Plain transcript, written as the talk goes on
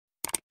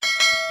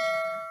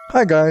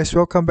Hi guys,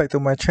 welcome back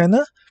to my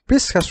channel.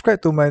 Please subscribe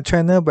to my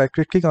channel by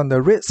clicking on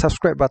the red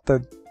subscribe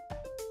button.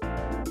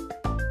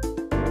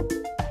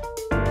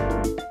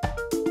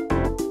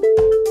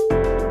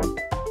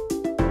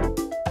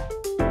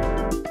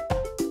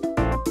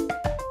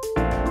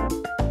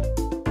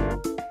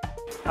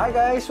 Hi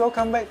guys,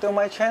 welcome back to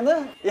my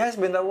channel. It has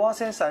been a while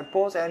since I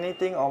post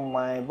anything on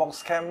my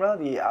box camera,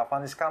 the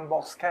Afghan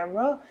Box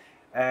Camera.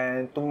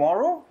 And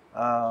tomorrow,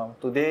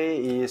 today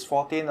is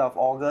 14th of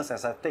August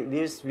as I take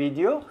this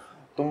video.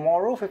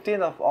 Tomorrow,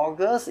 15th of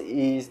August,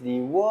 is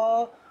the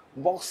World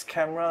Box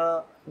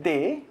Camera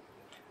Day.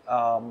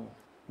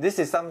 This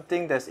is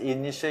something that's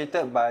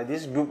initiated by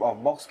this group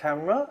of box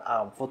camera,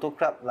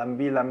 FotoClube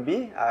Lambe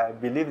Lambe. I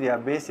believe they are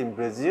based in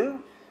Brazil.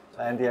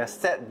 And they have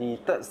set the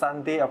third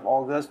Sunday of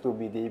August to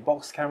be the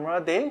Box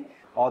Camera Day,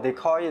 or they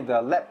call it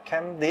the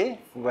Labcam Day,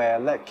 where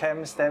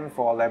Labcam stands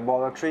for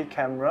laboratory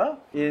camera.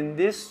 In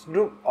this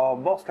group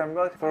of box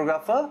camera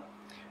photographer,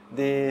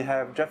 they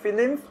have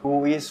Fujifilm,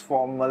 who is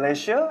from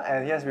Malaysia,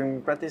 and he has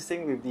been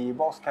practicing with the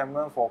box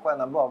camera for quite a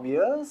number of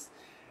years.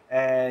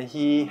 And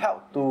he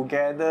helped to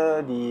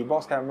gather the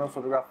box camera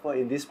photographer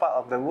in this part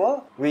of the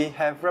world. We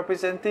have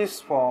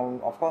representatives from,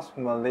 of course,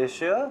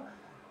 Malaysia,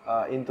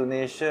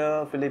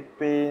 Indonesia,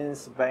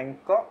 Philippines,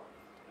 Bangkok,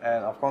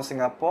 and of course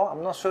Singapore.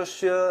 I'm not so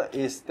sure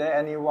is there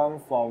anyone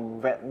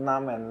from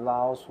Vietnam and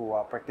Laos who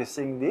are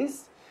practicing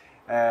this.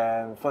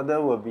 And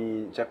further will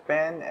be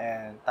Japan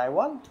and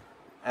Taiwan.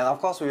 And of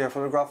course we have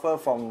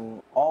photographers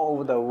from all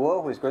over the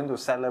world who is going to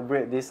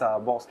celebrate this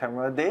Box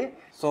Camera Day.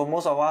 So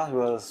most of us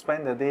will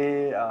spend the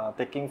day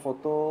taking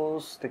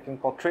photos, taking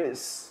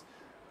portraits,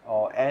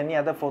 or any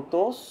other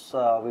photos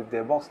with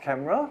the box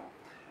camera.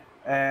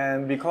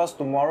 And because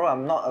tomorrow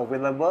I'm not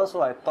available,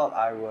 so I thought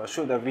I will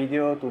shoot a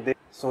video today.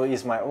 So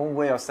it's my own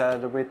way of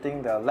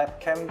celebrating the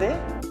Labcam Day.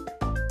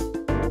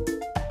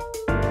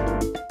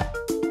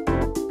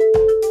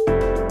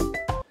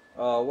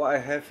 What I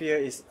have here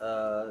is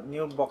a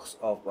new box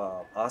of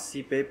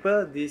RC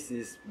paper. This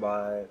is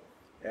by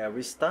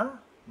arista.edu.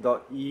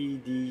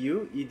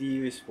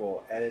 Edu is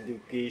for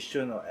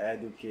education or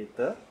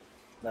educator.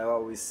 Like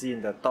what we see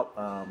in the top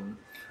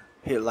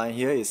headline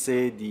here, it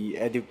says the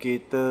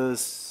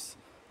educator's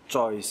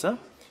choice.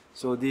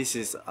 So this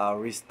is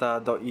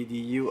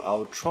arista.edu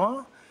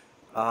Ultra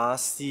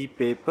RC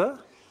paper.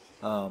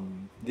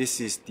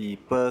 This is the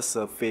pearl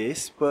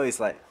surface. Pearl is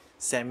like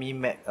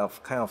semi-matte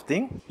of kind of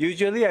thing.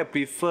 Usually I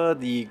prefer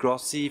the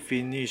glossy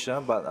finish,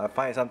 but I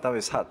find sometimes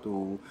it's hard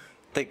to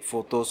take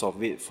photos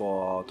of it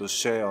to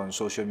share on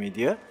social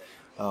media,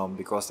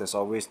 because there's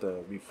always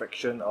the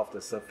reflection of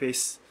the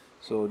surface.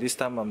 So this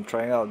time I'm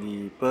trying out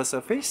the pearl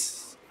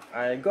surface.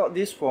 I got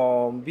this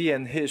from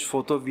B&H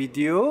Photo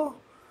Video.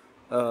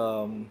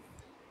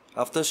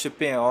 After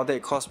shipping and all that,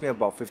 it cost me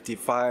about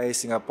 55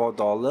 Singapore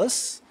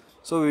dollars.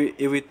 So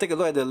if we take a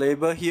look at the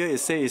label here, it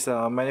says it's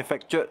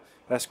manufactured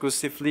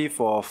exclusively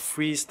for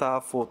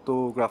freestyle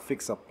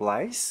photographic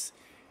supplies,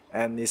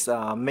 and it's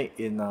made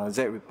in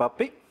Czech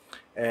Republic.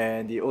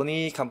 And the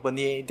only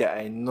company that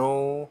I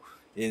know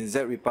in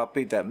Czech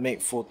Republic that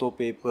make photo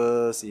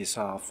papers is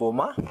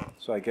Foma.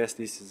 So I guess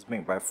this is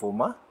made by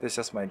Foma. That's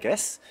just my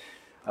guess.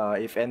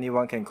 If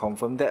anyone can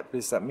confirm that,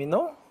 please let me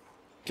know.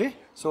 Okay,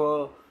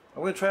 so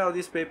I'm going to try out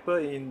this paper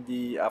in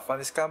the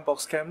Afghan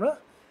box camera.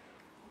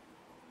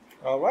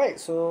 Alright,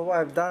 so what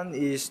I've done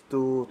is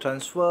to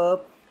transfer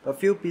a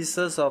few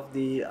pieces of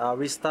the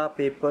Arista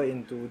paper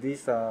into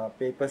this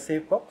paper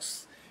safe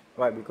box.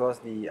 Right, because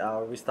the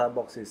Arista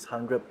box is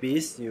 100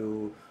 pieces,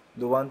 you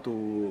don't want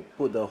to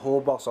put the whole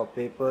box of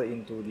paper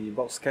into the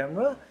box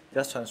camera.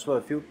 Just transfer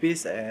a few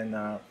pieces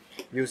and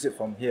use it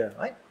from here,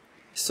 right?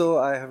 So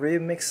I have already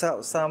mixed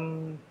out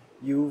some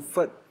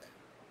UFED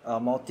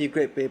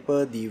multi-grade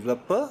paper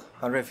developer,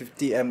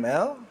 150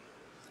 ml.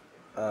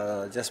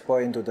 Just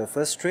pour into the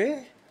first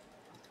tray.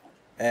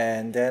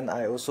 And then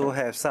I also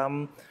have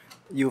some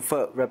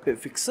UFED rapid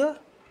fixer.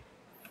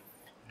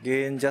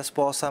 Again, just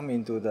pour some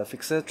into the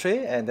fixer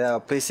tray, and then I'll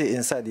place it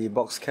inside the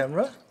box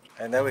camera.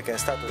 And then we can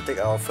start to take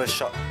our first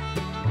shot.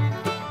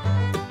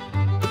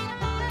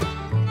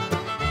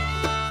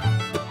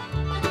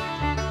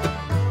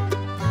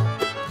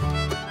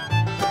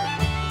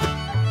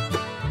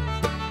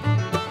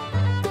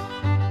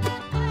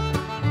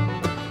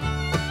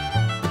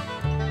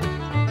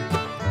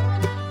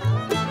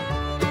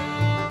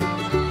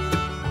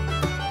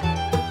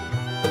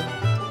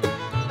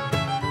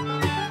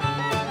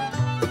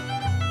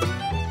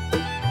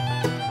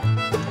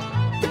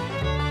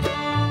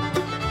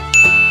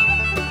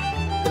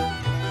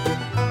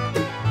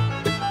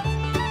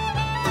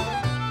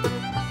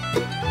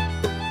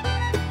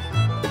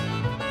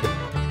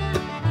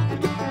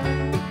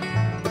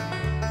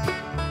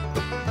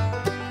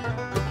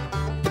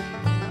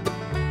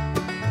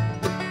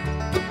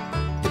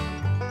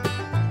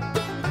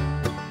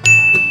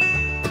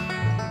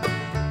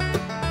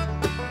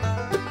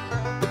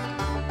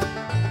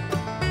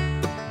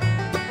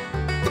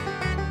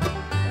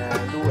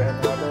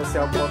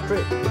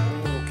 Self-portrait,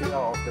 looking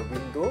out of the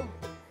window,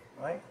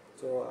 right?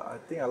 So I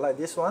think I like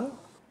this one.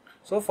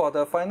 So for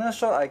the final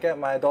shot, I get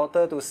my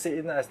daughter to sit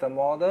in as the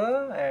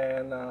model,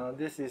 and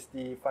this is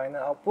the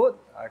final output.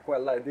 I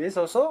quite like this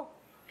also.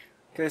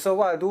 Okay, so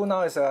what I do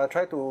now is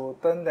try to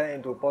turn them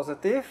into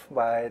positive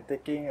by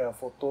taking a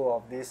photo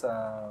of these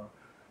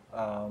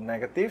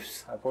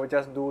negatives. I probably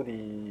just do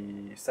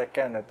the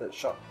second and third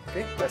shot.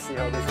 Okay, let's see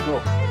how this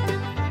goes.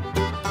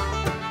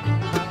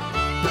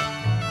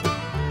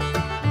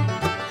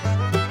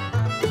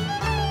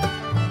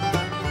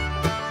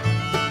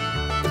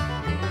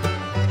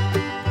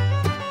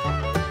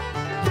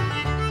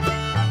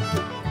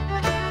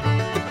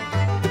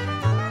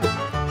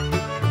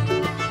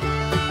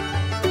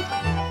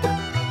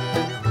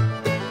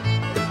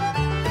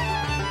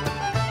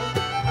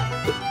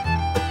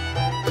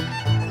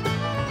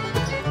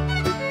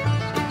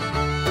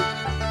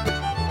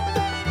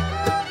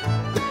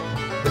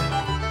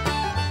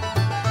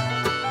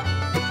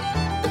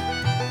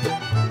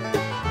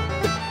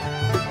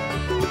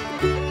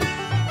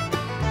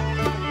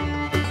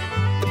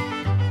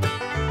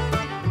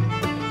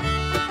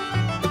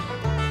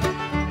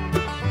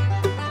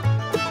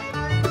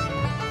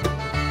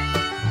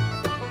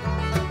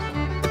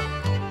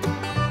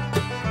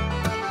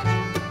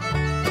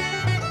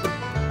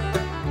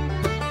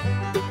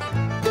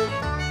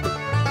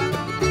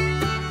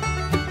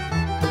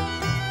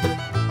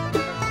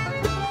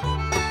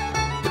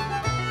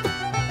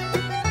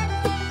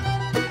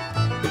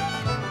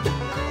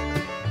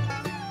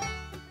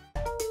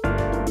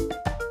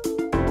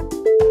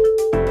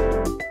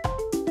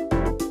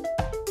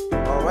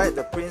 Alright,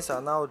 the prints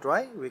are now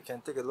dry. We can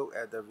take a look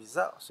at the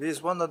results. This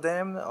is one of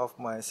them of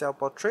my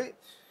self-portrait.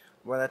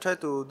 When I try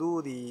to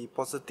do the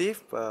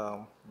positive,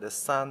 the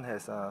sun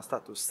has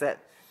started to set,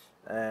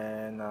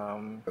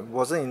 and it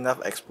wasn't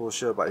enough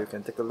exposure, but you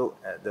can take a look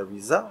at the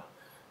result.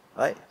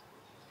 Right?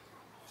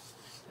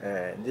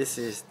 And this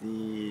is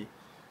the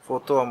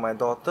photo of my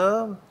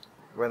daughter.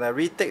 When I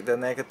retake the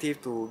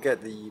negative to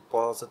get the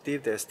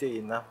positive, there's still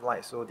enough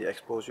light, so the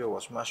exposure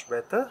was much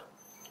better.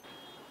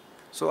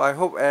 So I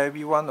hope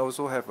everyone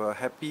also have a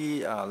happy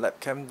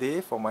Labcam day.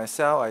 For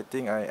myself, I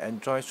think I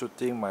enjoy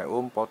shooting my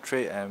own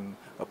portrait and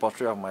a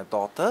portrait of my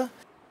daughter.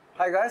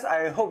 Hi guys,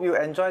 I hope you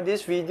enjoyed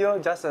this video.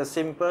 Just a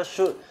simple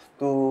shoot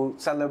to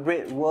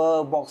celebrate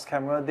World Box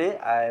Camera Day.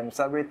 I am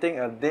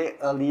celebrating a day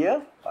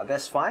earlier, but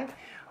that's fine.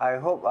 I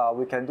hope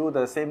we can do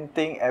the same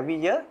thing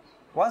every year.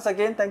 Once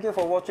again, thank you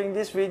for watching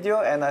this video,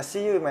 and I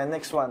see you in my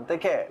next one.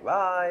 Take care.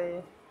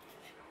 Bye.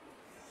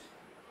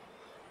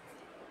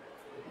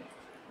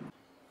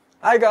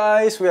 Hi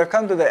guys, we have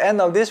come to the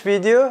end of this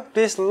video.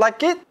 Please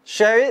like it,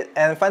 share it,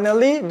 and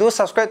finally do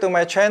subscribe to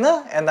my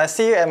channel, and I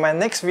see you at my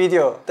next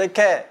video. Take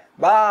care.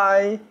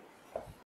 Bye.